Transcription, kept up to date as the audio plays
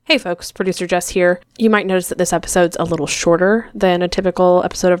Hey folks, producer Jess here. You might notice that this episode's a little shorter than a typical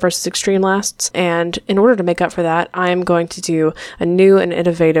episode of Versus Extreme lasts, and in order to make up for that, I'm going to do a new and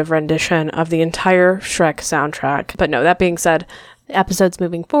innovative rendition of the entire Shrek soundtrack. But no, that being said, the episodes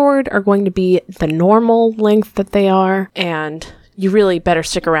moving forward are going to be the normal length that they are, and you really better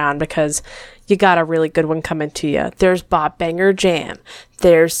stick around because you got a really good one coming to you. There's Bob Banger Jam.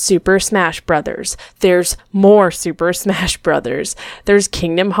 There's Super Smash Brothers. There's more Super Smash Brothers. There's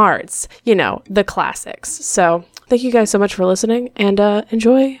Kingdom Hearts. You know, the classics. So thank you guys so much for listening, and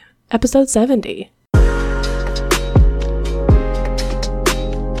enjoy episode 70.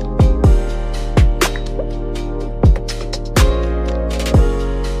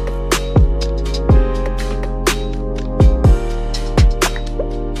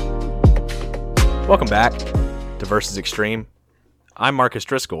 Welcome back to Versus Extreme. I'm Marcus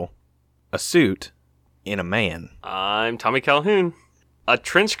Driscoll, a suit in a man. I'm Tommy Calhoun, a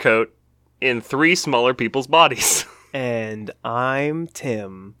trench coat in 3 smaller people's bodies. And I'm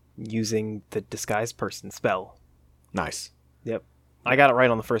Tim, using the disguised person spell. Nice. Yep. I got it right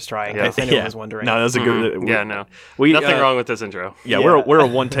on the first try, in case anyone was wondering. No, that was a good... Nothing wrong with this intro. Yeah, we're a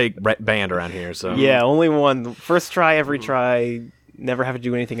one-take band around here, so... Yeah, only one. First try, every try... Never have to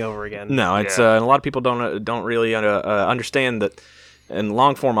do anything over again. No, it's and a lot of people don't really understand that. And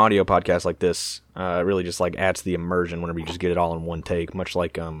long form audio podcasts like this really just like adds to the immersion whenever you just get it all in one take, much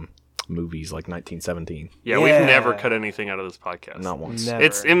like movies like 1917. Yeah, we've never cut anything out of this podcast. Not once. Never.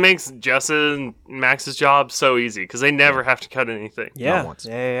 It makes Jess and Max's job so easy because they never have to cut anything. Yeah. Not once.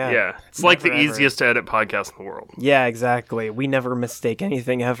 Yeah. It's like the easiest to edit podcast in the world. Yeah, exactly. We never mistake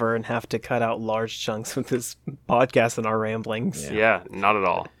anything ever and have to cut out large chunks with this podcast and our ramblings. Yeah, not at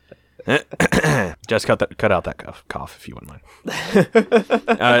all. Just cut out that cough if you wouldn't mind.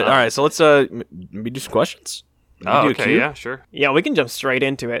 All right, so let's maybe do some questions. Okay, yeah, sure. Yeah, we can jump straight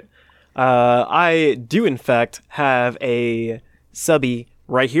into it. I do, in fact, have a subby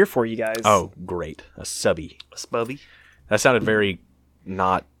right here for you guys. Oh, great. A subby. A spubby. That sounded very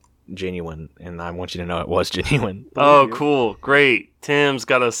not genuine, and I want you to know it was genuine. Oh, cool. Great. Tim's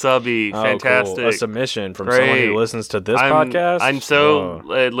got a subby. Fantastic. Cool. A submission from someone who listens to this podcast? I'm so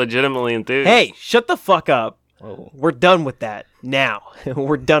legitimately enthused. Hey, shut the fuck up. Oh. We're done with that now.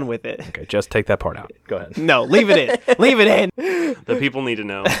 We're done with it. Okay, just take that part out. Go ahead. No, leave it in. Leave it in. The people need to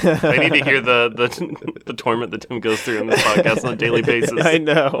know. They need to hear the torment that Tim goes through in this podcast on a daily basis. I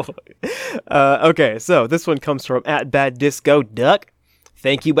know. Okay, so this one comes from @BadDiscoDuck.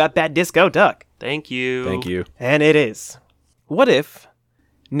 Thank you, @BadDiscoDuck. Thank you. Thank you. And it is. What if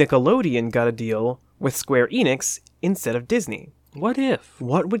Nickelodeon got a deal with Square Enix instead of Disney? What if?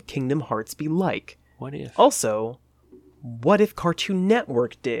 What would Kingdom Hearts be like? What if? Also, what if Cartoon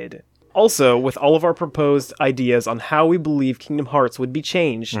Network did? Also, with all of our proposed ideas on how we believe Kingdom Hearts would be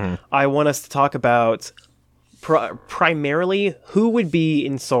changed, I want us to talk about primarily who would be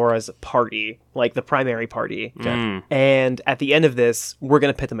in Sora's party, like the primary party. Okay. And at the end of this, we're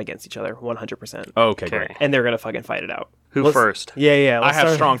going to pit them against each other 100%. Okay, great. And they're going to fucking fight it out. Who first? Yeah. I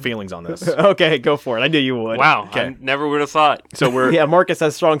have strong feelings on this. Okay, go for it. I knew you would. Wow. Okay. I never would have thought. So we're Yeah, Marcus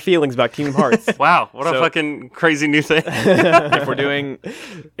has strong feelings about Kingdom Hearts. Wow. What a So- fucking crazy new thing. if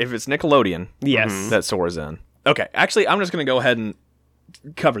it's Nickelodeon, Yes. that Sora's in. Okay, actually, I'm just going to go ahead and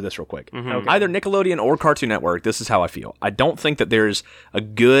cover this real quick. Okay. Either Nickelodeon or Cartoon Network, this is how I feel. I don't think that there's a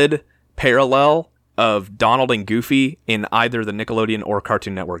good parallel of Donald and Goofy in either the Nickelodeon or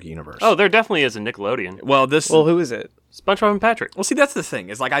Cartoon Network universe. Oh, there definitely is a Nickelodeon. well, Well, who is it? SpongeBob and Patrick. see, that's the thing.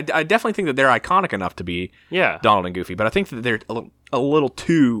 Is like I definitely think that they're iconic enough to be Yeah. Donald and Goofy, but I think that they're a little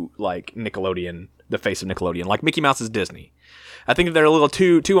too like Nickelodeon, the face of Nickelodeon. Like Mickey Mouse is Disney. I think that they're a little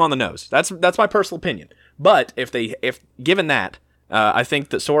too on the nose. That's my personal opinion. But if given that, I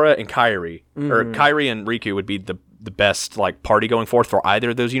think that Sora and Kairi or Kairi and Riku would be the best like party going forth for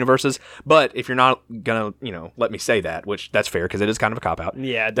either of those universes. But if you're not gonna let me say that, which that's fair because it is kind of a cop out.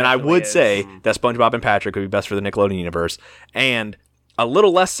 Yeah, it then I definitely would is. say that SpongeBob and Patrick would be best for the Nickelodeon universe, and a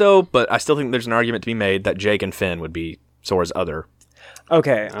little less so. But I still think there's an argument to be made that Jake and Finn would be Sora's other.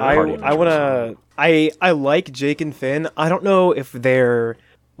 Okay, I want to... I like Jake and Finn. I don't know if they're...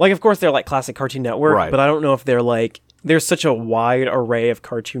 Like, of course, they're like classic Cartoon Network, Right. but I don't know if they're like... There's such a wide array of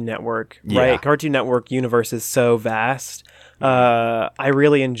Cartoon Network, Yeah. right? Cartoon Network universe is so vast. I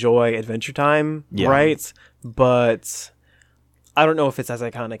really enjoy Adventure Time, Yeah. right? But I don't know if it's as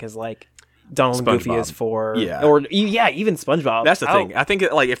iconic as like Donald and Goofy SpongeBob. is for... Yeah. Or, yeah, even SpongeBob. That's the thing. I think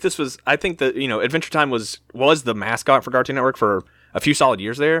like if this was, I think that Adventure Time was the mascot for Cartoon Network for a few solid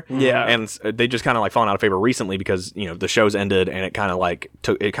years there. Yeah. And they just kind of like fallen out of favor recently because the shows ended and it kind of like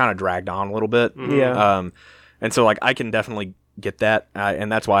dragged on a little bit. Yeah. And so like I can definitely get that,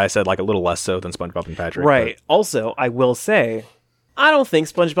 and that's why I said like a little less so than SpongeBob and Patrick. Right. Also, I will say, I don't think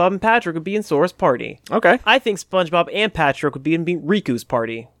SpongeBob and Patrick would be in Sora's party. but- okay. I think SpongeBob and Patrick would be in Riku's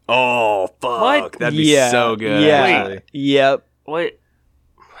party. Oh fuck, What? that'd be so good. Yeah. actually. Yep. Wait,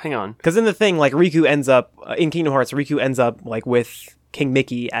 hang on. Because in the thing, like Riku ends up in Kingdom Hearts, Riku ends up like with King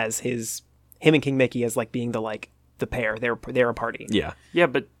Mickey as him and King Mickey as like being the pair. They're a party. Yeah. Yeah,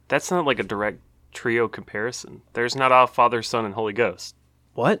 but that's not like a direct trio comparison. There's not a Father, Son, and Holy Ghost.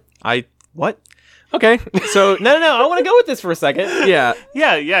 What? What? Okay. So No. I want to go with this for a second. yeah.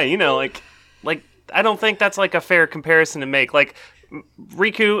 Yeah, you know, like I don't think that's like a fair comparison to make. Like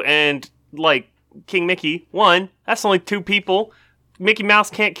Riku and like King Mickey, that's only two people. Mickey Mouse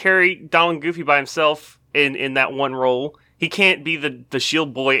can't carry Donald and Goofy by himself in that one role. He can't be the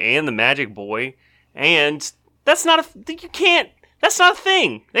Shield Boy and the Magic Boy, and that's not a thing. They can't.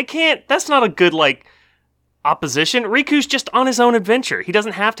 That's not a good like opposition. Riku's just on his own adventure. He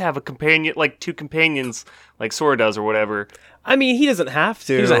doesn't have to have a companion, like two companions, like Sora does or whatever. I mean, he doesn't have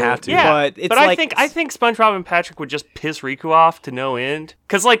to. He doesn't have to. Yeah, But it's I like- think SpongeBob and Patrick would just piss Riku off to no end.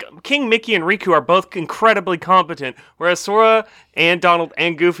 Because like King Mickey and Riku are both incredibly competent, whereas Sora and Donald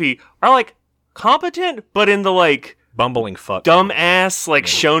and Goofy are like competent, but in the like Bumbling fuck. dumbass like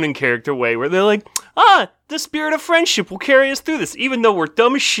shonen character way, where they're like, the spirit of friendship will carry us through this, even though we're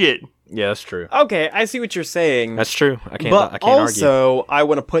dumb as shit. Yeah, that's true. Okay, I see what you're saying. That's true. I can't But argue. also, I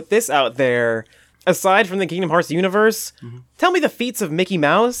want to put this out there. Aside from the Kingdom Hearts universe, tell me the feats of Mickey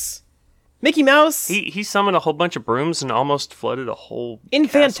Mouse. Mickey Mouse He summoned a whole bunch of brooms and almost flooded a whole in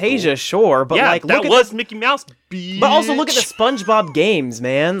castle. Fantasia, sure, but Yeah, like that look at was Mickey Mouse. Bitch. but also look at the SpongeBob games,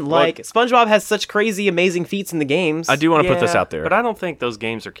 man. Like SpongeBob has such crazy, amazing feats in the games. I do want to put this Yeah, out there. but I don't think those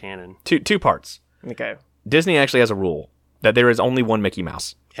games are canon. Two parts. Okay. Disney actually has a rule that there is only one Mickey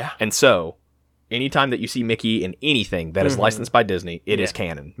Mouse. Yeah. And so, anytime that you see Mickey in anything that is licensed by Disney, it is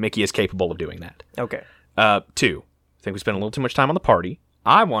canon. Mickey is capable of doing that. Okay. Two, I think we spent a little too much time on the party.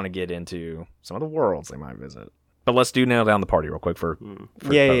 I want to get into some of the worlds they might visit. But let's nail down the party real quick for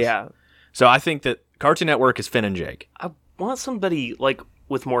Yeah. So I think that Cartoon Network is Finn and Jake. I want somebody like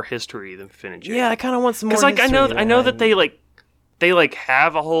with more history than Finn and Jake. Yeah, I kind of want some more. because like I know history, that they like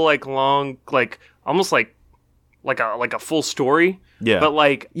have a whole like long like almost like a full story. Yeah. But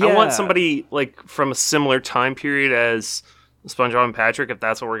like I Yeah. want somebody like from a similar time period as SpongeBob and Patrick, if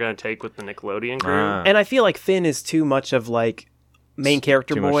that's what we're gonna take with the Nickelodeon crew. And I feel like Finn is too much of like main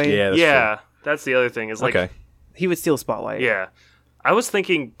character Too much- boy. yeah, that's Yeah, that's the other thing. Is like, Okay. He would steal spotlight. yeah, I was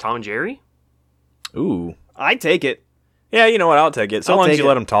thinking Tom and Jerry. Ooh. I'd take it. Yeah, you know what? I'll take it. So I'll long as take you it.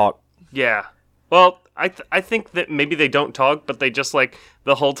 let them talk. Yeah. Well, I think that maybe they don't talk, but they just like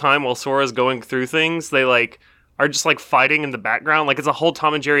the whole time while Sora's going through things, they like are just like fighting in the background. Like it's a whole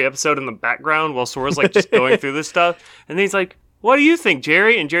Tom and Jerry episode in the background while Sora's like just going through this stuff. And then he's like, "What do you think,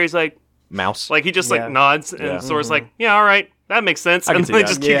 Jerry?" And Jerry's like Mouse. he just Yeah. like nods, and Yeah. Sora's like, "Yeah, all right, that makes sense." I can And see they that.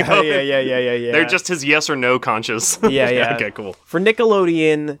 just keep Yeah, going. yeah. They're just his yes or no conscious. Yeah. Okay, cool. For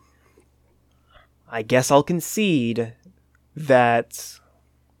Nickelodeon, I guess I'll concede that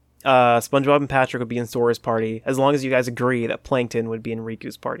SpongeBob and Patrick would be in Sora's party, as long as you guys agree that Plankton would be in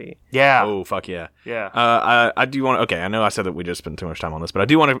Riku's party. Yeah. Oh, fuck yeah. Yeah. I do want to. Okay, I know I said that we just spent too much time on this, but I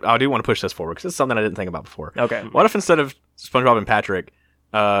do want to push this forward because it's something I didn't think about before. Okay. What if instead of SpongeBob and Patrick,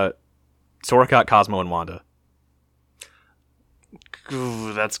 Sora caught Cosmo and Wanda?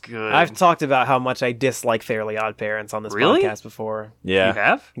 Ooh, that's good. I've talked about how much I dislike Fairly Odd Parents on this Really? podcast before. You Yeah.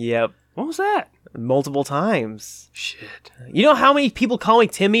 have? Yep. What was that? Multiple times. Shit. You know how many people call me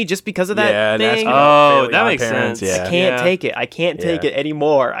Timmy just because of that Yeah, that's thing? good. Oh, Fairly that Odd makes Parents, sense. yeah. I can't Yeah. take it. I can't take Yeah. it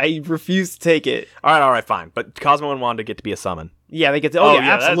anymore. I refuse to take it. All right, fine. But Cosmo and Wanda get to be a summon. Yeah, they get to. Oh, Oh, yeah, yeah,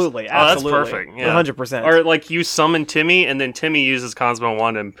 that's- absolutely. oh, that's absolutely. perfect, yeah. 100%. Or like you summon Timmy, and then Timmy uses Cosmo,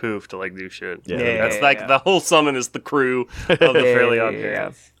 Wanda, and Poof to like do shit. Yeah. That's Yeah, like yeah. the whole summon is the crew of the Fairly Odd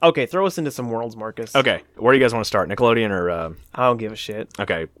Parents. Okay, throw us into some worlds, Marcus. Okay, where do you guys want to start? Nickelodeon or? I don't give a shit.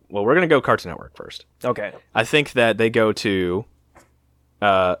 Okay, well we're gonna go Cartoon Network first. Okay. I think that they go to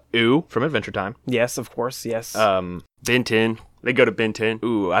Ooh from Adventure Time. Yes, of course. Yes. Ben 10. They go to Ben 10.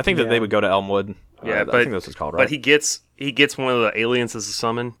 Ooh, I think that Yeah. they would go to Elmwood. Yeah, I but think that's what it's called, right? But he gets one of the aliens as a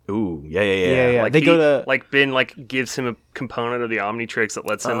summon. Ooh, yeah. Yeah. Like They go to- like Ben like gives him a component of the Omnitrix that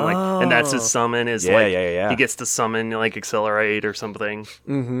lets him like, and that's his summon is Yeah, like yeah. he gets to summon like Accelerate or something.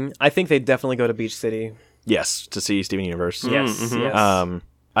 I think they definitely go to Beach City. Yes, to see Steven Universe. Yes. Yes.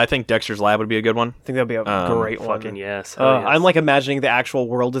 I think Dexter's Lab would be a good one. I think that'd be a great one. Fucking yes. Hell yes. I'm like imagining the actual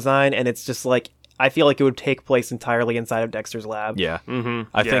world design, and it's just like I feel like it would take place entirely inside of Dexter's lab. Yeah. Mm-hmm.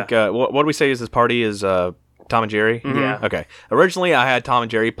 I think what do we say is his party is Tom and Jerry? Yeah. Okay. Originally, I had Tom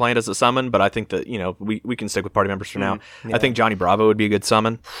and Jerry planned as a summon, but I think that, we can stick with party members for now. I think Johnny Bravo would be a good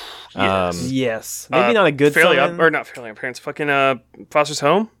summon. Yes. Maybe not a good Fairly summon. Odd, or not Fairly Odd Parents, fucking Foster's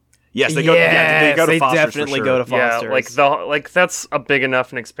Home. Yes, they go to Foster's definitely for go sure. to Foster's. Yeah, that's a big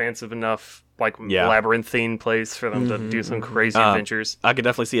enough and expansive enough Yeah. labyrinthine place for them to do some crazy adventures. I could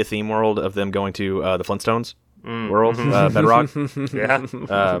definitely see a theme world of them going to the Flintstones world, Bedrock.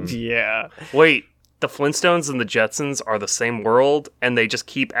 Yeah. Yeah. Wait, the Flintstones and the Jetsons are the same world, and they just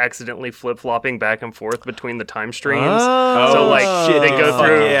keep accidentally flip-flopping back and forth between the time streams. So shit, they go fuck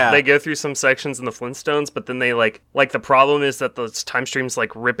through yeah. they go through some sections in the Flintstones, but then they like the problem is that the time stream's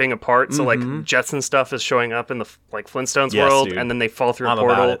like ripping apart. So like Jetson stuff is showing up in the Flintstones Yes, world, dude. and then they fall through I'm a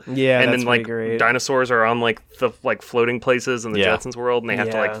about portal. it. Yeah, and that's then like pretty great. dinosaurs are on like the floating places in the Yeah. Jetsons world, and they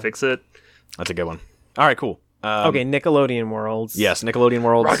have to like Yeah. fix it. That's a good one. All right, cool. Okay, Nickelodeon worlds. Yes, Nickelodeon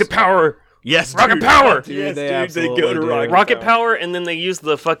worlds. Rocket Power, Yes, Rocket dude. Power, Dude, Yes, they dude, absolutely they go to do. Rocket Power, and then they use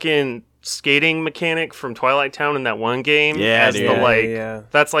the fucking skating mechanic from Twilight Town in that one game Yeah, as dude. the Yeah, like yeah.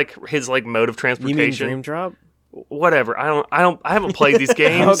 that's like his like mode of You mean transportation. Dream Drop? Whatever. I haven't played these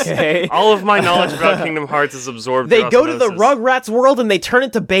games. Okay. All of my knowledge about Kingdom Hearts is absorbed. They through go to the osmosis. Rugrats world and they turn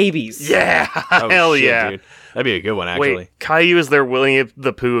into babies. Yeah. Oh, Hell shit, yeah. dude. That'd be a good one, actually. Wait, Caillou is their Winnie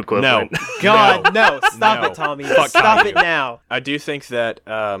the Pooh equivalent. No. God, no. Stop No. it, Tommy. Fuck Stop Caillou. it now. I do think that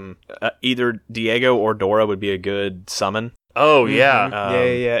either Diego or Dora would be a good summon. Oh yeah.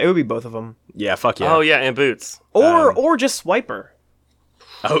 Yeah. It would be both of them. Yeah, fuck yeah. Oh yeah, and Boots. Or just Swiper.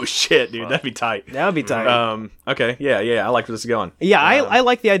 Oh, shit, dude. That'd be tight. That would be tight. Okay, yeah. I like where this is going. Yeah, I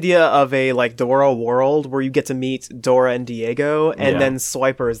like the idea of a like Dora world where you get to meet Dora and Diego, and Yeah. then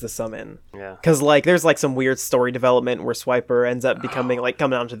Swiper is the summon. Yeah. Because like there's like some weird story development where Swiper ends up becoming like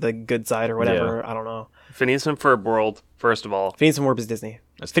coming onto the good side or whatever. I don't know. Phineas and Ferb World, first of all. Phineas and Ferb is Disney.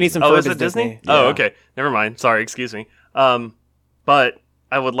 That's Phineas and Oh, Ferb is it Disney? Yeah. Oh, okay. Never mind. Sorry, excuse me. But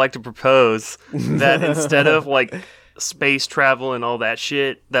I would like to propose that instead of like space travel and all that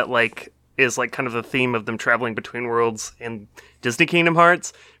shit that like is like kind of the theme of them traveling between worlds in Disney Kingdom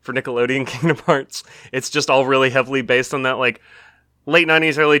Hearts for Nickelodeon Kingdom Hearts, it's just all really heavily based on that like late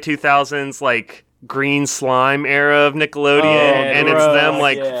 90s, early 2000s like green slime era of Nickelodeon, and it's them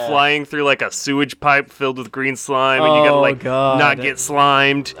like flying through like a sewage pipe filled with green slime, and you gotta like God. not get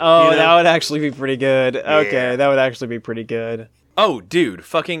slimed. Oh, you know? that would actually be pretty good. Okay, Yeah. that would actually be pretty good. Oh, dude.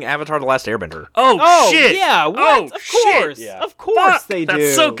 Fucking Avatar The Last Airbender. Oh, shit! yeah, what? Oh, of course, shit. Yeah. of course Fuck, they do.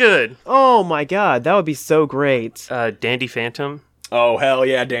 that's so good. Oh my god, that would be so great. Dandy Phantom, Oh, hell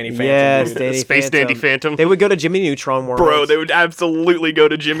yeah, Danny Phantom. Yes, dude. Danny Space Phantom. Dandy Phantom. They would go to Jimmy Neutron World. Bro, they would absolutely go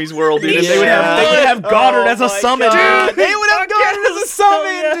to Jimmy's world, dude. and They would Yeah. have Goddard as a my summon, God. dude. They would have Goddard as a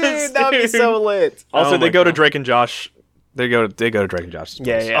summon, yes, dude. That would be dude. so lit. Also, Oh they my go to God. Drake and Josh. They go to Drake and Josh's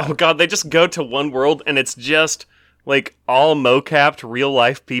Yeah, place. yeah. Oh god, they just go to one world and it's just like all mocapped real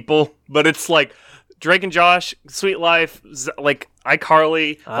life people, but it's like Drake and Josh, Sweet Life, like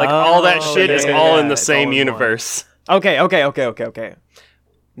iCarly, like all that Oh, shit is yeah, all yeah, in the it's same all in universe. Okay.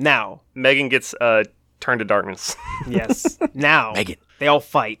 Now, Megan gets turned to darkness. yes. Now, Megan. they all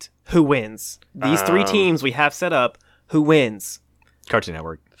fight. Who wins? These three teams we have set up. Who wins? Cartoon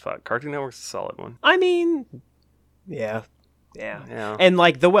Network. Fuck, Cartoon Network's a solid one. I mean, yeah. Yeah. And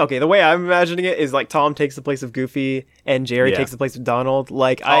like the way I'm imagining it is like Tom takes the place of Goofy and Jerry Yeah. takes the place of Donald.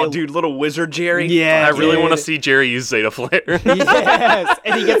 Like Oh, dude, little wizard Jerry. Yeah, I really dude. want to see Jerry use Zeta Flare. Yes,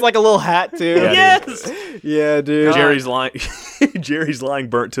 and he gets like a little hat too. Yeah, yes. Yeah, dude. Jerry's lying. Jerry's lying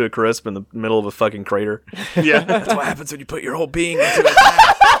burnt to a crisp in the middle of a fucking crater. Yeah. That's what happens when you put your whole being into it.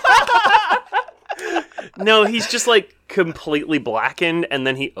 No, he's just like completely blackened, and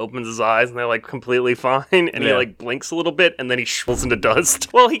then he opens his eyes, and they're like completely fine, and he Yeah. like blinks a little bit, and then he shrivels into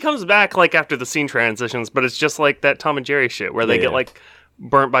dust. Well, he comes back like after the scene transitions, but it's just like that Tom and Jerry shit where they Yeah. get like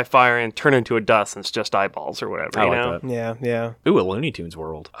burnt by fire and turn into a dust, and it's just eyeballs or whatever. I you like know? that. Yeah. Ooh, a Looney Tunes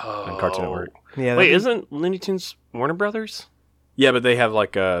world on Cartoon Network. Yeah. Wait, that'd isn't Looney Tunes Warner Brothers? Yeah, but they have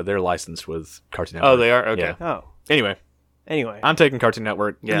like they're licensed with Cartoon Network. Oh, they are. Okay. Yeah. be- Oh. Anyway, Anyway. I'm taking Cartoon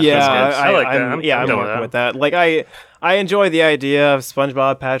Network. Yeah. Yeah, that's good. I like that. I'm I'm done done with that. Like I enjoy the idea of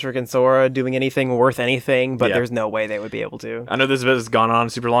SpongeBob, Patrick, and Sora doing anything worth anything, but Yeah. there's no way they would be able to. I know this bit has gone on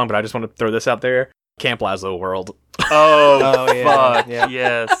super long, but I just want to throw this out there. Camp Lazlo world. Oh, Oh, yeah, fuck. yeah.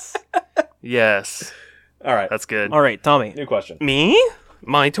 Yes. Yes. All right, That's good. All right, Tommy. new question. Me?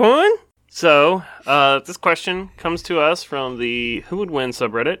 My turn? So, this question comes to us from the Who Would Win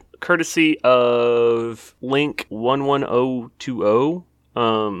subreddit, courtesy of Link11020.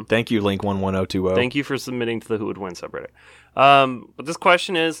 Thank you, Link 11020. Thank you for submitting to the Who Would Win subreddit. But this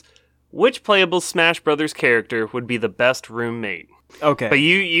question is, which playable Smash Brothers character would be the best roommate? Okay. But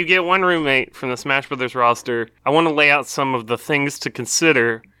you get one roommate from the Smash Brothers roster. I want to lay out some of the things to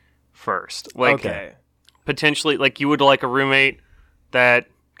consider first. Like, okay. potentially, like, you would like a roommate that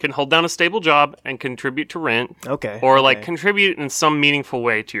can hold down a stable job and contribute to rent. Okay. Or, like, okay. contribute in some meaningful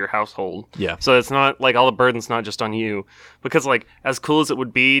way to your household. Yeah. So it's not, like, all the burden's not just on you. Because, like, as cool as it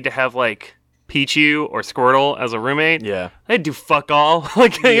would be to have, like, Pichu or Squirtle as a roommate, Yeah. they'd do fuck all.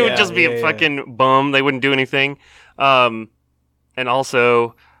 Like, it would just be yeah, a yeah. fucking bum. They wouldn't do anything. And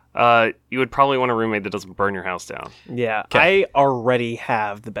also, you would probably want a roommate that doesn't burn your house down. Yeah. 'Kay. I already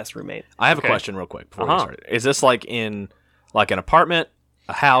have the best roommate. I have Okay. a question real quick before we Uh-huh. start. Is this like in like an apartment,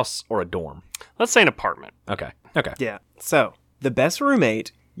 a house, or a dorm? Let's say an apartment. Okay. Okay. Yeah. So, the best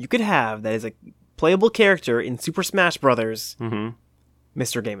roommate you could have that is a playable character in Super Smash Brothers, Mm-hmm.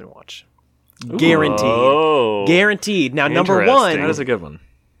 Mr. Game & Watch. Guaranteed. Oh. Guaranteed. Now, number Interesting. one, That is a good one.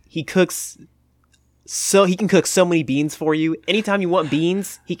 he can cook so many beans for you. Anytime you want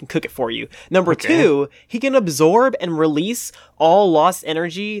beans, he can cook it for you. Number Okay. two, he can absorb and release all lost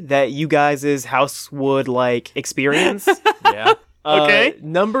energy that you guys' house would like experience. Yeah. Okay.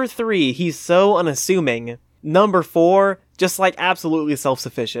 Number three, he's so unassuming. Number four, just like absolutely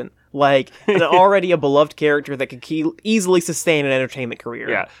self-sufficient. Like already a beloved character that could easily sustain an entertainment career.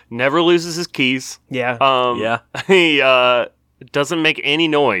 Yeah. Never loses his keys. Yeah. Yeah. He doesn't make any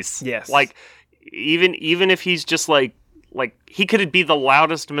noise. Yes. Like even if he's just like he could be the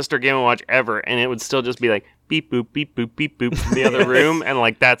loudest Mr. Game & Watch ever, and it would still just be like beep boop beep boop beep boop from the other room, and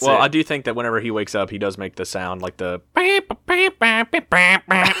like that's Well, it. I do think that whenever he wakes up, he does make the sound like the.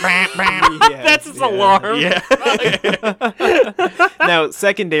 That's his alarm. Yeah. Now,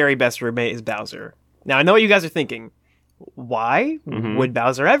 secondary best roommate is Bowser. Now, I know what you guys are thinking. Why would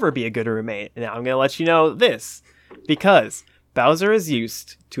Bowser ever be a good roommate? Now, I'm going to let you know this. Because Bowser is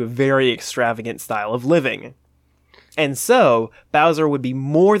used to a very extravagant style of living. And so, Bowser would be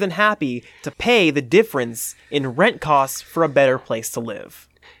more than happy to pay the difference in rent costs for a better place to live.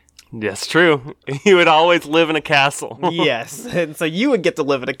 Yes, true. He would always live in a castle. Yes, and so you would get to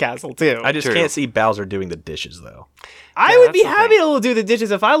live in a castle too. I just True. can't see Bowser doing the dishes though. I Yeah, would be that's the happy to do the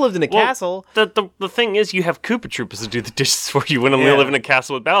dishes if I lived in a Well, castle. The thing is, you have Koopa Troopas to do the dishes for you when you Yeah. live in a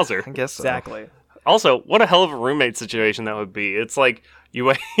castle with Bowser. I guess so. Exactly. Also, what a hell of a roommate situation that would be. It's like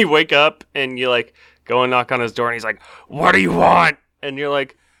you wake up and you like go and knock on his door and he's like, "What do you want?" And you're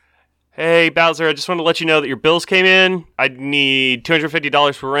like, "Hey, Bowser, I just want to let you know that your bills came in. I need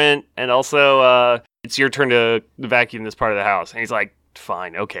 $250 for rent, and also it's your turn to vacuum this part of the house." And he's like,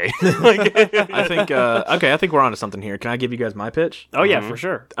 "Fine, okay." I think okay, I think we're onto something here. Can I give you guys my pitch? Oh yeah, for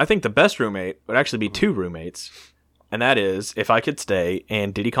sure. I think the best roommate would actually be two roommates, and that is if I could stay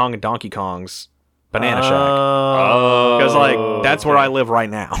in Diddy Kong and Donkey Kong's Banana Shack. Oh. Because like that's where I live right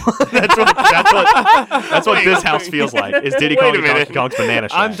now. that's what That's what this house feels like. Is Diddy Wait Kong a and minute. Donkey Kong's Banana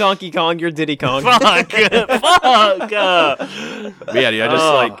Shack. I'm Donkey Kong, you're Diddy Kong. Fuck. But yeah, dude, I just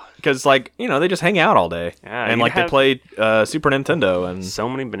Oh. like because like you know they just hang out all day Yeah, and you'd like they have- play Super Nintendo and So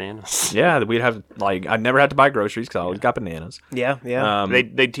many bananas. yeah, we'd have like I never had to buy groceries because I always got bananas. Yeah, yeah.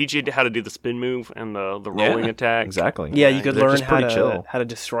 They teach you how to do the spin move and the rolling Yeah, attack. Exactly. yeah, you could They're learn just pretty chill. how to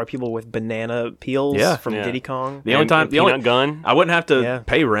destroy people with banana peels Yeah. from Yeah. Diddy Kong. The only time, the only gun. I wouldn't have to Yeah.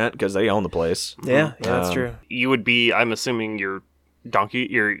 pay rent because they own the place. Yeah, yeah, that's true. You would be. I'm assuming your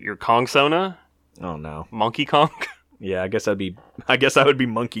your Kong Sona, Oh no. Monkey Kong. Yeah, I guess I would be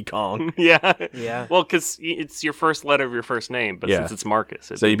Monkey Kong. Yeah. Yeah. Well, because it's your first letter of your first name, but Yeah. since it's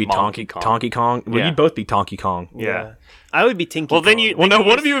Marcus, it'd So you'd be Monkey Tonky Kong. Well, Yeah. you'd both be Tonky Kong. Yeah. I would be Tinky Well, then Kong. you- Well, no, Then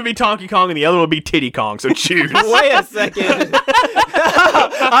one of you would be Tonky Kong and the other would be Titty Kong. So choose. Wait a second.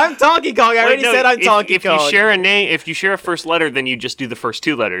 I'm Donkey Kong. I already said I'm Donkey if Kong. you share a name, if you share a first letter, then you just do the first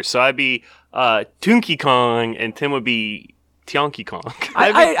two letters. So I'd be Toonky Kong, and Tim would be Tionky Kong.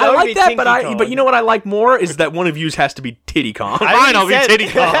 I that would like be that, Tinky but Kong. but you know what I like more is that one of you has to be Titty Kong. Fine, I'll be said- Titty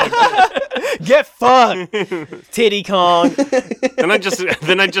Kong. Get fucked, Titty Kong. then I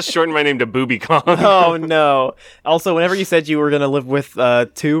just shortened my name to Booby Kong. Oh no. Also, whenever you said you were gonna live with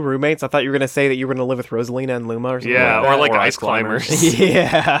two roommates, I thought you were gonna say that you were gonna live with Rosalina and Luma or something. Yeah, like or that. like Or ice ice climbers. climbers.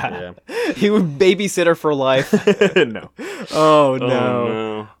 Yeah. You would babysit her for life. No. Oh Oh, no.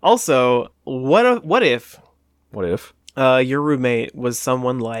 no. Also, what if What if? your roommate was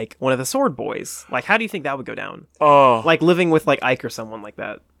someone like one of the Sword Boys? Like, how do you think that would go down? Oh, Like living with like Ike or someone like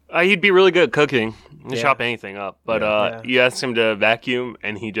that. he'd be really good at cooking. He'd Yeah. chop anything up. But Yeah. you ask him to vacuum,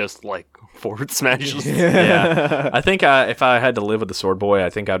 and he just like forward smashes. Yeah. I think if I had to live with the Sword Boy, I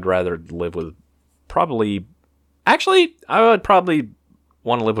think I'd rather live with probably. Actually, I would probably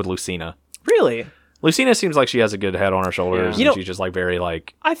want to live with Lucina. Really? Lucina seems like she has a good head on her shoulders. Yeah. And she's just like very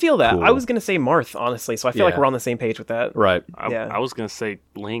like I feel that. Cool. I was gonna say Marth, honestly, so I feel like Yeah. we're on the same page with that. right. Yeah. I was gonna say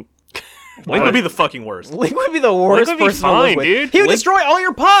Link. Link would be the fucking worst. Link would be the worst would be person to fine, live with. dude. He would Link- destroy all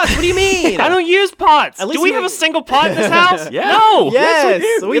your pots. What do you mean? I don't use pots. At least Do we you- have a single pot in this house? Yeah. No. Yes,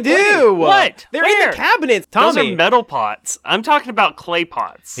 Yes, we we do. do. What? They're in Where? the cabinets. Those Tommy. are metal pots. I'm talking about clay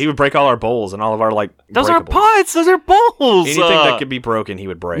pots. He would break all our bowls and all of our like. Those are breakables. pots. Those are bowls. Anything that could be broken, he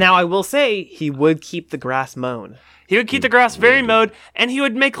would break. Now I will say he would keep the grass mown. He would keep the grass very mowed, and he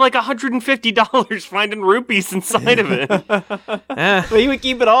would make like $150 finding rupees inside of it. Eh. But he would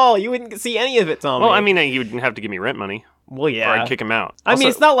keep it all. You wouldn't see any of it, Tommy. Well, I mean, he would have to give me rent money, well, or yeah. I'd kick him out. I mean,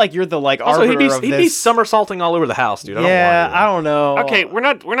 it's not like you're the like Also, arbiter of he'd be this. somersaulting all over the house, dude. I don't Yeah, want to. I don't know. Okay, we're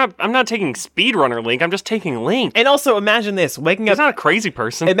not. I'm not taking Speedrunner Link. I'm just taking Link. And also, imagine this: waking He's up. not a crazy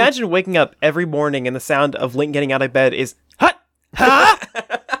person. Imagine waking up every morning and the sound of Link getting out of bed is hut, ha.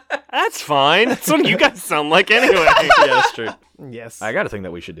 That's fine. That's what you guys sound like anyway. Yeah, that's true. Yes. I got a thing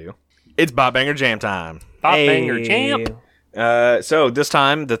that we should do. It's Bot Banger Jam time. Pop banger champ. So this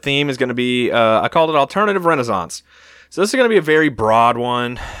time the theme is going to be I called it Alternative Renaissance. So this is going to be a very broad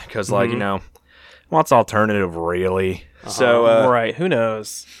one because like you know what's alternative really. So Right? Who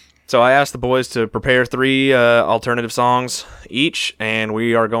knows? so I asked the boys to prepare 3 alternative songs each, and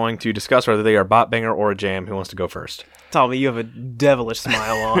we are going to discuss whether they are Bot Banger or a jam. Who wants to go first? Tommy, you have a devilish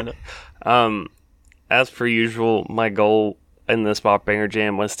smile on. As per usual, my goal in this Pop Banger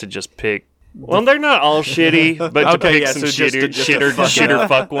Jam was to just pick. Well, they're not all shitty, but to Okay, pick yeah, some so just to shitter fuck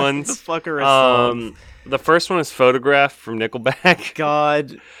fuck ones. Fucker songs. The first one is Photograph from Nickelback.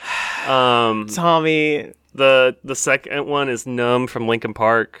 God, Um, Tommy. the second one is Numb from Linkin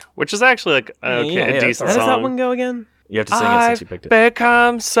Park, which is actually like Yeah, a that's decent How does song. that one go again? You have to sing it since you picked it.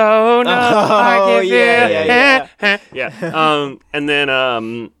 Become so numb. I Oh, give yeah, yeah. And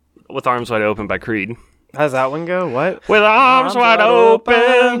then With Arms Wide Open by Creed. How does that one go? What? With arms wide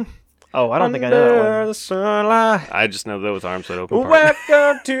open. Oh, I don't think I know that Under one. the sunlight. I just know that With Arms Wide Open. part.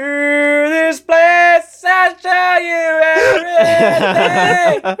 Welcome to this place. I show you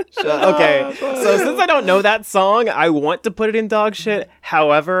everything. Okay, so since I don't know that song, I want to put it in dog shit.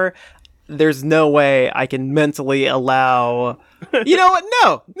 However, there's no way I can mentally allow. You know what?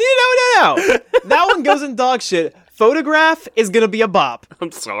 No. That one goes in dog shit. Photograph is gonna be a bop,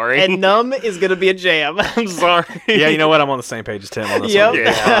 I'm sorry. and Numb is gonna be a jam. I'm sorry. Yeah, you know what? I'm on the same page as Tim on this Yep. one.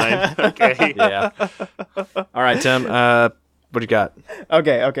 Yeah, fine. Okay. Yeah. All right, Tim. What you got?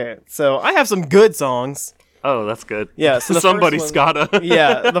 Okay. So I have some good songs. Oh, that's good. Yeah, so the Somebody's first gotta.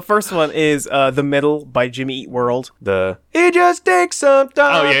 Yeah, the first one is "The Middle" by Jimmy Eat World. It just takes some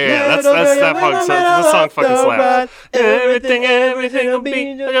time. Oh yeah. That's that fucking song. The song fucking slaps. Everything will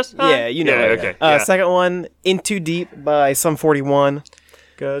be just fine. Yeah, you know Yeah, it. okay. Yeah. Second one, "In Too Deep" by Sum 41.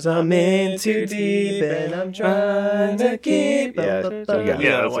 Cause I'm in too deep and I'm trying to keep Yeah, up. so you got it.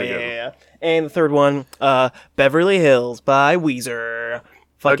 Yeah, that's a good one. yeah. And the third one, "Beverly Hills" by Weezer.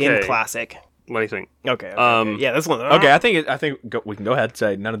 Fucking Okay. classic. What do you think? Okay. Um, yeah, this one. Okay, I think we can go ahead and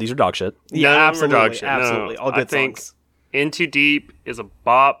say none of these are dog shit. Yeah, None of them are absolutely. dog shit. No, Absolutely. All I good think songs. In Too Deep is a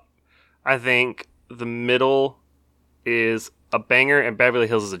bop. I think The Middle is a banger, and Beverly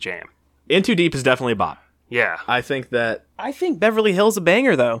Hills is a jam. In Too Deep is definitely a bop. Yeah. I think that I think Beverly Hills a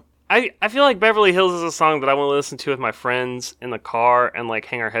banger though. I feel like Beverly Hills is a song that I want to listen to with my friends in the car and like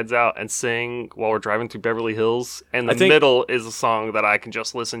hang our heads out and sing while we're driving through Beverly Hills. And The I think- Middle is a song that I can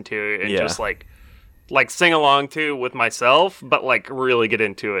just listen to and Yeah. just like sing along to with myself, but like really get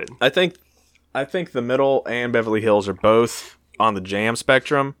into it. I think The Middle and Beverly Hills are both on the jam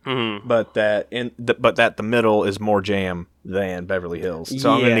spectrum, but that The Middle is more jam than Beverly Hills.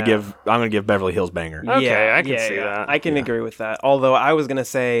 So I'm Yeah. gonna give Beverly Hills banger. Okay, I can see that. I can agree with that. Although I was gonna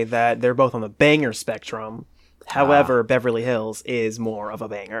say that they're both on the banger spectrum. However, Beverly Hills is more of a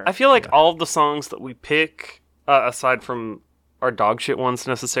banger. I feel like all of the songs that we pick, aside from our dog shit ones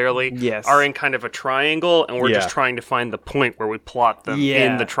necessarily, Yes. are in kind of a triangle, and we're Yeah. just trying to find the point where we plot them Yeah,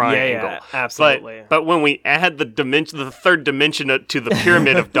 in the triangle. yeah, absolutely. But when we add the third dimension to the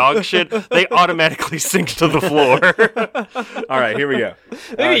pyramid of dog shit, they automatically sink to the floor. All right, here we go.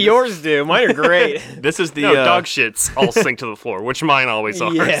 Maybe yours do. Mine are great. This is the No, dog shits all sink to the floor, which mine always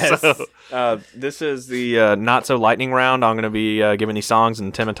are. Yes. So. This is the not so lightning round. I'm going to be giving these songs,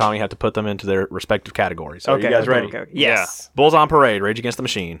 and Tim and Tommy have to put them into their respective categories. So are you guys ready? Okay. Yes. Bulls on Parade, Rage Against the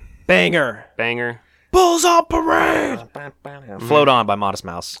Machine. Banger. Banger. Bulls on Parade. Float On by Modest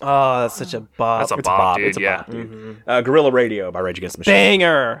Mouse. Oh, that's such a bop. That's a It's a bop, bop. dude. It's a Yeah. bop, dude. Guerrilla Radio by Rage Against the Machine.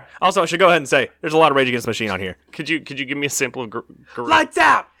 Banger. Also, I should go ahead and say there's a lot of Rage Against the Machine on here. Could you give me a sample of Gorilla? Lights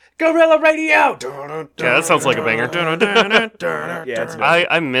out. Gorilla Radio. Yeah, that sounds like a banger. Yeah, it's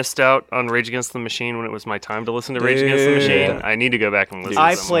I missed out on Rage Against the Machine when it was my time to listen to Rage Against the Machine. I need to go back and listen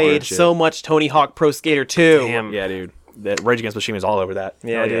I to some played so much Tony Hawk Pro Skater 2. more. Damn. Yeah, dude. That Rage Against the Machine is all over that.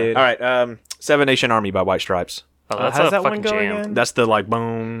 Yeah, dude. All right, Seven Nation Army by White Stripes. Oh, that's how's a that one fucking go jam. again? That's the like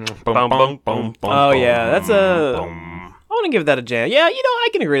boom, boom, Boom, boom, boom, boom. boom. Oh, yeah, that's a... Boom. I want to give that a jam. Yeah, I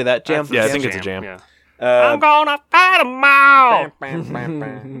can agree to that. Jam. Yeah, I That's think a it's a jam. Yeah. Uh, I'm gonna fight 'em all.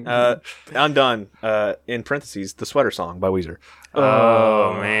 Undone. In parentheses, the Sweater Song by Weezer.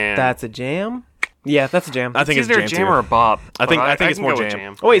 Oh man, That's a jam? Yeah, that's a jam. I think it's either a a jam jam too. or a bop. I think but it's can more go with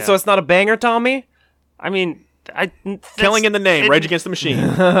jam. Oh, wait, Yeah. so it's not a banger, Tommy? I mean, Killing in the Name, it- Rage Against the Machine.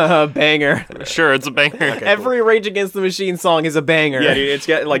 Banger. Sure, it's a banger. Every Rage Against the Machine song is a banger. Yeah, dude, it's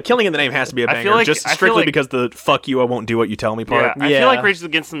got like Killing in the Name has to be a I banger, feel like- just I feel strictly like- because the "fuck you, I won't do what you tell me" part. Yeah, I Yeah. feel like Rage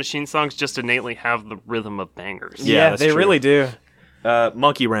Against the Machine songs just innately have the rhythm of bangers. Yeah, Yeah, that's they true. really do.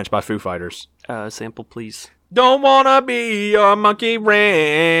 Monkey Wrench by Foo Fighters. Sample, please. Don't wanna be your monkey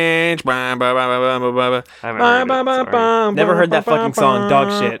wrench. Bah, bah, bah, bah, bah, bah, bah. I haven't heard it, Bah, bah, sorry. bah, Never bah, heard that bah, fucking bah, song. Dog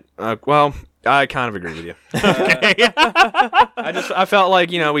bah. shit. Well, I kind of agree with you. I felt like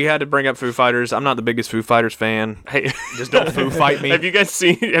we had to bring up Foo Fighters. I'm not the biggest Foo Fighters fan. Hey, Just don't Foo fight me. Have you guys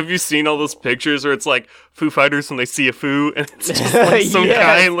seen? Have you seen all those pictures where it's like Foo Fighters when they see a foo and it's just like some Yes.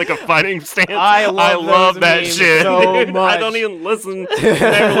 guy in like a fighting stance? I love those that memes shit. so dude. much. I don't even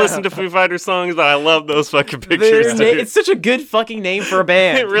never listen to Foo Fighters songs, but I love those fucking pictures. dude. It's such a good fucking name for a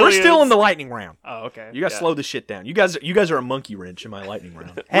band. It really We're still is. in the lightning round. Oh, okay. You guys slow this shit down. You guys are a monkey wrench in my lightning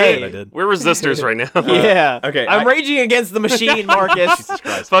round. Hey. I did. We're resistors right now. Yeah. Okay, I'm raging against the machine, Marcus.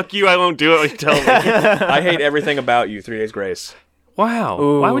 Fuck you! I won't do it. What you tell me. I hate everything about you. 3 Days Grace.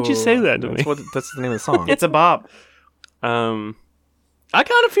 Wow. Why would you say that to me? That's the name of the song. It's a bop. I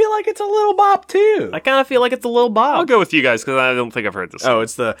kind of feel like it's a little bop too. I kind of feel like it's a little bop. I'll go with you guys because I don't think I've heard this. Oh,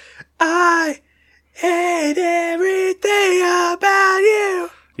 it's the I hate everything about you.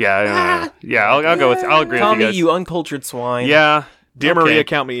 Yeah. I'll go with. I'll agree Tommy, with you you guys. uncultured swine. Yeah. Dear Okay. Maria,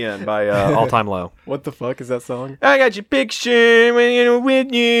 Count Me In by All Time Low. What the fuck is that song? I got your picture when you're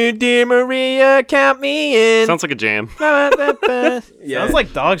with you, dear Maria, count me in. Sounds like a jam. Yeah. Sounds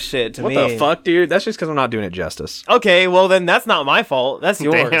like dog shit to What me. the fuck, dude? That's just because I'm not doing it justice. Okay, well then that's not my fault. That's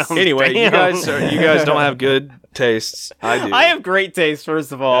yours. Damn. Anyway, you Damn. guys don't have good tastes. I do. I have great taste,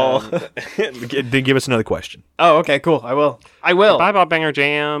 first of all. Then give us another question. Oh, okay, cool. I will. I will. Bye, Bob Banger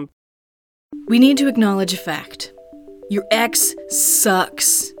Jam. We need to acknowledge a fact. Your ex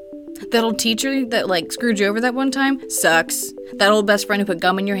sucks. That old teacher that, screwed you over that one time? Sucks. That old best friend who put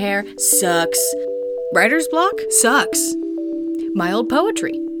gum in your hair? Sucks. Writer's block? Sucks. My old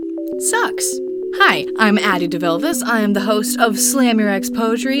poetry? Sucks. Hi, I'm Addie DeVelvis. I am the host of Slam Your Ex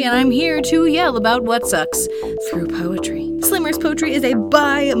Poetry, and I'm here to yell about what sucks through poetry. Slam Your Ex Poetry is a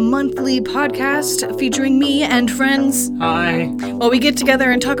bi-monthly podcast featuring me and friends. Hi. While we get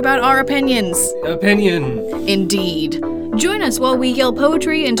together and talk about our opinions. Opinion. Indeed. Join us while we yell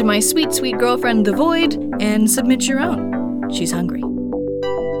poetry into my sweet, sweet girlfriend, The Void, and submit your own. She's hungry.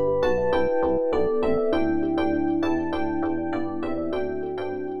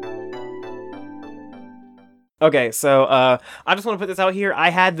 Okay, so I just want to put this out here.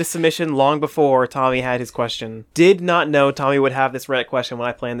 I had the submission long before Tommy had his question. Did not know Tommy would have this Reddit question when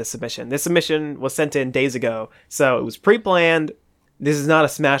I planned this submission. This submission was sent in days ago, so it was pre-planned. This is not a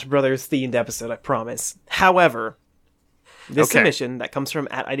Smash Brothers themed episode, I promise. However, this Okay. submission that comes from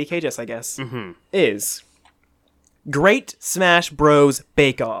 @IDKJS, I guess, is Great Smash Bros.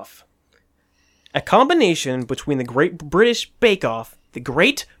 Bake Off. A combination between the Great British Bake Off,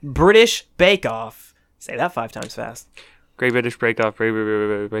 say that 5 times fast. Great British Break Off. Great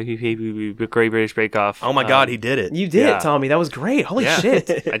British Break Off. Oh my God, he did it. You did Yeah. it, Tommy. That was great. Holy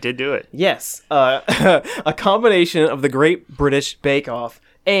shit. I did do it. Yes. A combination of the Great British Bake Off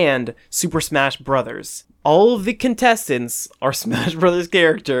and Super Smash Brothers. All of the contestants are Smash Brothers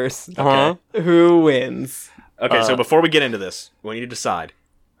characters. Uh-huh. Who wins? Okay, so before we get into this, we need to decide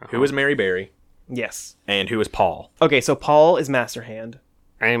who is Mary Berry Yes. and who is Paul. Okay, so Paul is Master Hand.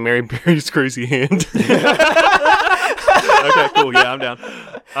 I am Mary Berry's crazy hand. Okay, cool. Yeah, I'm down.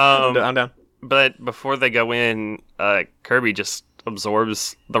 I'm down. But before they go in, Kirby just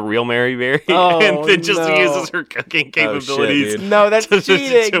absorbs the real Mary Berry Oh, and then just no. uses her cooking capabilities. dude. No, that's To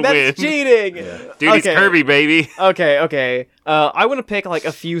cheating. That's win. cheating. Dude, he's Kirby, baby. Okay. I want to pick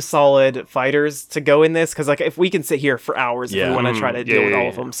a few solid fighters to go in this because if we can sit here for hours if Yeah. we want to try to deal with all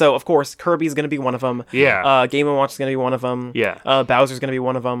of them. So of course Kirby's gonna be one of them. Yeah. Game & Watch is gonna be one of them. Yeah. Bowser's gonna be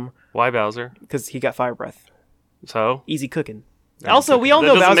one of them Why Bowser? because he got fire breath. So? Easy cooking. Also, we all That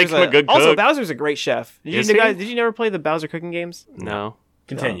know doesn't Bowser's make him a good also cook. Bowser's a great chef. Is he? Did you never play the Bowser cooking games? No.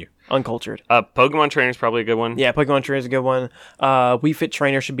 Continue. Uncultured. Pokemon Trainer is probably a good one. Yeah, Pokemon Trainer is a good one. Wii Fit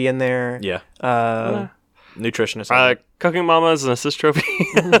Trainer should be in there. Yeah. Nutritionist. Cooking Mama is an assist trophy.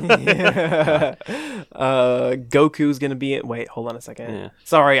 Goku's gonna be in. Wait, hold on a second. Yeah.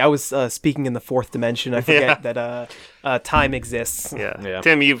 Sorry, I was speaking in the fourth dimension. I forget that time exists. Yeah.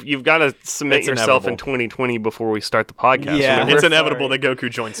 Tim, you've got to submit It's yourself in inevitable. 2020 before we start the podcast. Yeah. Remember? it's we're inevitable sorry. that Goku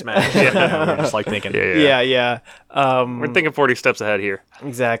joins Smash. We're just like thinking. Yeah. We're thinking 40 steps ahead here.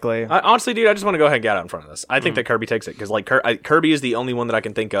 Exactly. Honestly, dude, I just want to go ahead and get out in front of this. I think that Kirby takes it because, like, Kirby is the only one that I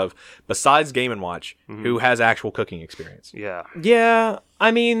can think of besides Game & Watch who has actual cooking experience. Yeah. Yeah.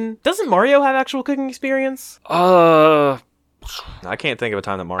 I mean, doesn't Mario have actual cooking experience? I can't think of a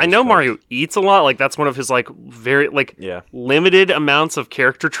time that Mario. I know Mario eats a lot. Like, that's one of his, like, very, like, Yeah. limited amounts of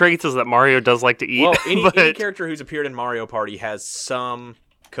character traits is that Mario does like to eat. Well, any but character who's appeared in Mario Party has some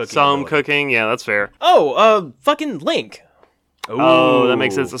cooking. some ability. cooking. Yeah, that's fair. Oh, fucking Link. Oh, that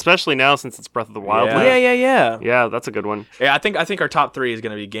makes Ooh. sense. Especially now since it's Breath of the Wild. Yeah. land. Yeah. Yeah, that's a good one. Yeah, I think our top three is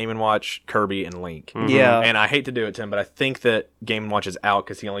going to be Game & Watch, Kirby, and Link. Yeah. And I hate to do it, Tim, but I think that Game & Watch is out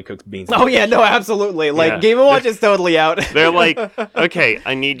because he only cooks beans. Oh yeah, no, absolutely. Like Yeah. Game & Watch is totally out. They're like, okay,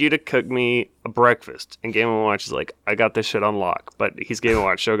 I need you to cook me a breakfast. And Game & Watch is like, I got this shit on lock. But he's Game &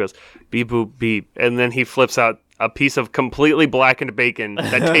 Watch. Show goes, beep, boop, beep. And then he flips out a piece of completely blackened bacon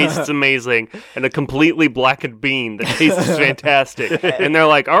that tastes amazing and a completely blackened bean that tastes fantastic. And they're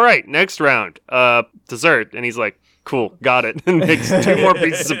like, all right, next round, dessert. And he's like, cool, got it. And makes 2 more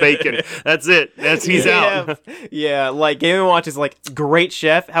pieces of bacon. That's it. He's out. Yeah, like Game & Watch is like great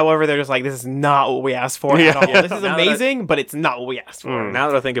chef. However, they're just like, this is not what we asked for at all. This is Now that amazing, but it's not what we asked for. Now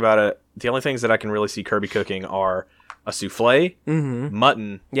that I think about it, the only things that I can really see Kirby cooking are a souffle,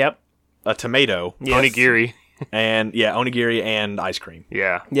 mutton, Yep. a tomato, Onigiri. and onigiri and ice cream.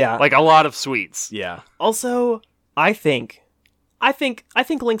 Yeah. Yeah. Like a lot of sweets. Yeah. Also, I think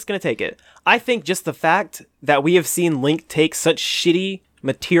Link's gonna take it. I think just the fact that we have seen Link take such shitty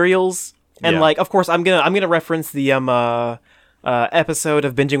materials, and Yeah. like, of course, I'm gonna reference the episode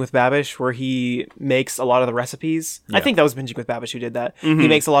of Binging with Babish where he makes a lot of the recipes. I think that was Binging with Babish who did that. He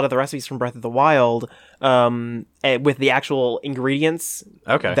makes a lot of the recipes from Breath of the Wild, with the actual ingredients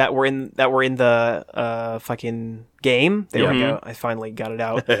Okay. that were in the fucking game. There we go. I finally got it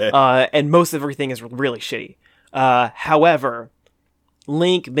out. And most of everything is really shitty. However,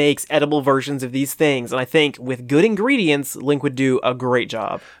 Link makes edible versions of these things, and I think with good ingredients, Link would do a great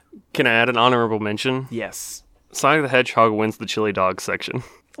job. Can I add an honorable mention? Yes. Sonic the Hedgehog wins the chili dog section.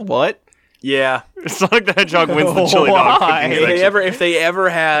 What? Yeah. Sonic the Hedgehog wins the chili dog Why? cooking section. If they ever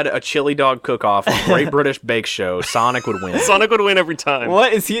had a chili dog cook-off on Great British Bake Show, Sonic would win. Sonic would win every time.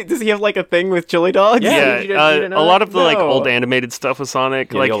 What is he? Does he have like a thing with chili dogs? Yeah, you didn't know a lot that? of the like No. old animated stuff with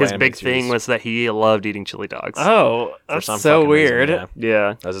Sonic, Yeah, like the old his big animated thing series. was that he loved eating chili dogs. Oh, For that's some so fucking reason, weird. yeah.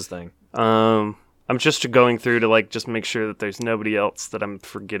 Yeah. That's his thing. I'm just going through to like just make sure that there's nobody else that I'm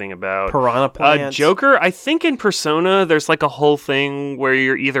forgetting about. Piranha Plant. Joker, I think in Persona there's like a whole thing where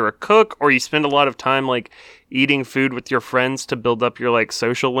you're either a cook or you spend a lot of time like eating food with your friends to build up your like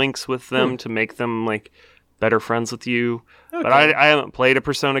social links with them to make them like better friends with you. But I haven't played a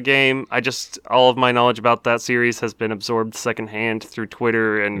Persona game. I just all of my knowledge about that series has been absorbed secondhand through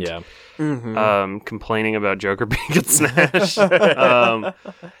Twitter and complaining about Joker being at Smash.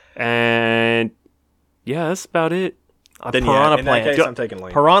 And yeah, that's about it. Then Piranha in that Plant. case, I'm taking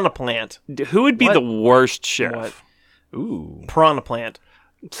Link. Piranha Plant. Who would be What? the worst chef? What? Ooh. Piranha Plant.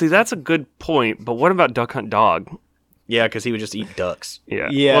 See, that's a good point. But what about Duck Hunt Dog? Yeah, because he would just eat ducks. Yeah.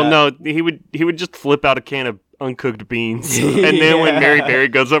 Yeah. Well, no, he would just flip out a can of uncooked beans, and then when Mary Berry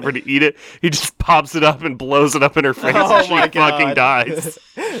goes over to eat it, he just pops it up and blows it up in her face, Oh and she my fucking God. dies.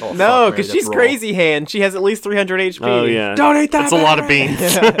 Oh, fuck, No, Mary, because that's she's raw. Crazy Hand. She has at least 300 HP. Oh yeah, Don't eat that. That's a lot of Mary.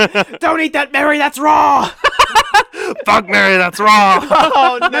 beans. Don't eat that, Mary. That's raw. Fuck Mary, that's raw.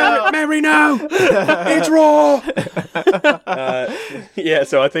 Oh no. Mary, no! It's raw! Yeah,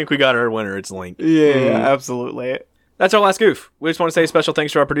 so I think we got our winner. It's Link. Yeah, absolutely. That's our last goof. We just want to say a special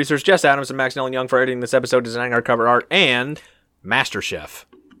thanks to our producers, Jess Adams and Max Nelson Young, for editing this episode, designing our cover art, and MasterChef.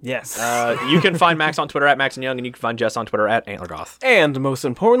 Yes. You can find Max on Twitter at Max and Young, and you can find Jess on Twitter at AntlerGoth. And most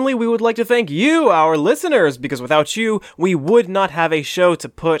importantly, we would like to thank you, our listeners, because without you, we would not have a show to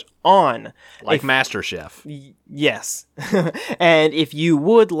put on. Like MasterChef. Yes. And if you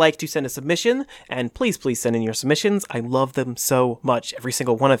would like to send a submission, and please send in your submissions, I love them so much, every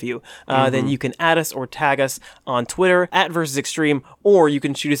single one of you, then you can add us or tag us on Twitter at Versus Extreme, or you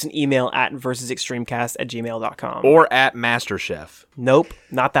can shoot us an email at versusextremecast@gmail.com. Or at MasterChef. Nope,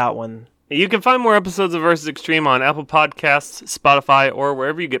 not that one. You can find more episodes of Versus Extreme on Apple Podcasts, Spotify, or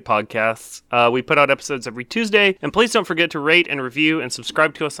wherever you get podcasts. We put out episodes every Tuesday, and please don't forget to rate and review and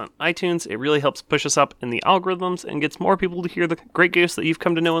subscribe to us on iTunes. It really helps push us up in the algorithms and gets more people to hear the great ghosts that you've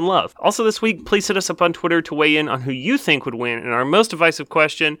come to know and love. Also this week, please hit us up on Twitter to weigh in on who you think would win in our most divisive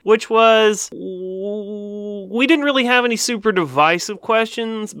question, which was... We didn't really have any super divisive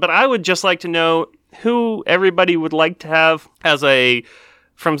questions, but I would just like to know who everybody would like to have as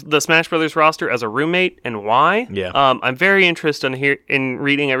from the Smash Brothers roster as a roommate and why. Yeah. I'm very interested in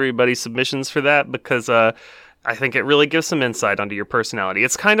reading everybody's submissions for that because I think it really gives some insight onto your personality.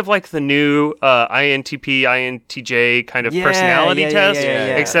 It's kind of like the new INTP, INTJ kind of personality test,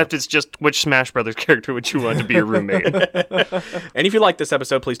 except it's just which Smash Brothers character would you want to be your roommate. And if you like this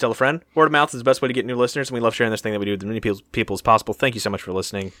episode, please tell a friend. Word of mouth is the best way to get new listeners, and we love sharing this thing that we do with as many people as possible. Thank you so much for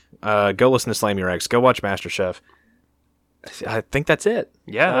listening. Go listen to Slam Your Eggs. Go watch MasterChef. I think that's it.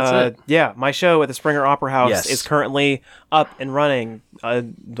 Yeah, that's it. Yeah, my show at the Springer Opera House Yes. is currently up and running.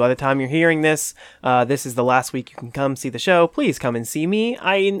 By the time you're hearing this, this is the last week you can come see the show. Please come and see me.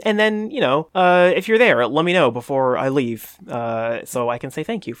 And then, if you're there, let me know before I leave, so I can say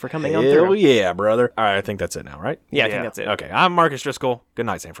thank you for coming on Hell through. yeah, brother. All right, I think that's it now, right? Yeah, I think that's it. Okay, I'm Marcus Driscoll. Good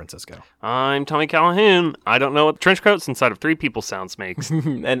night, San Francisco. I'm Tommy Callahan. I don't know what trench coats inside of 3 people sounds makes.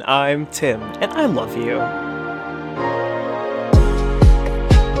 And I'm Tim, and I love you.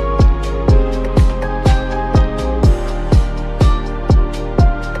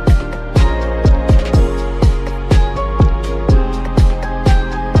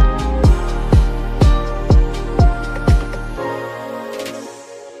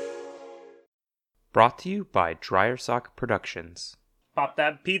 Brought to you by Dryer Sock Productions. Pop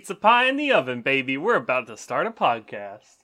that pizza pie in the oven, baby. We're about to start a podcast.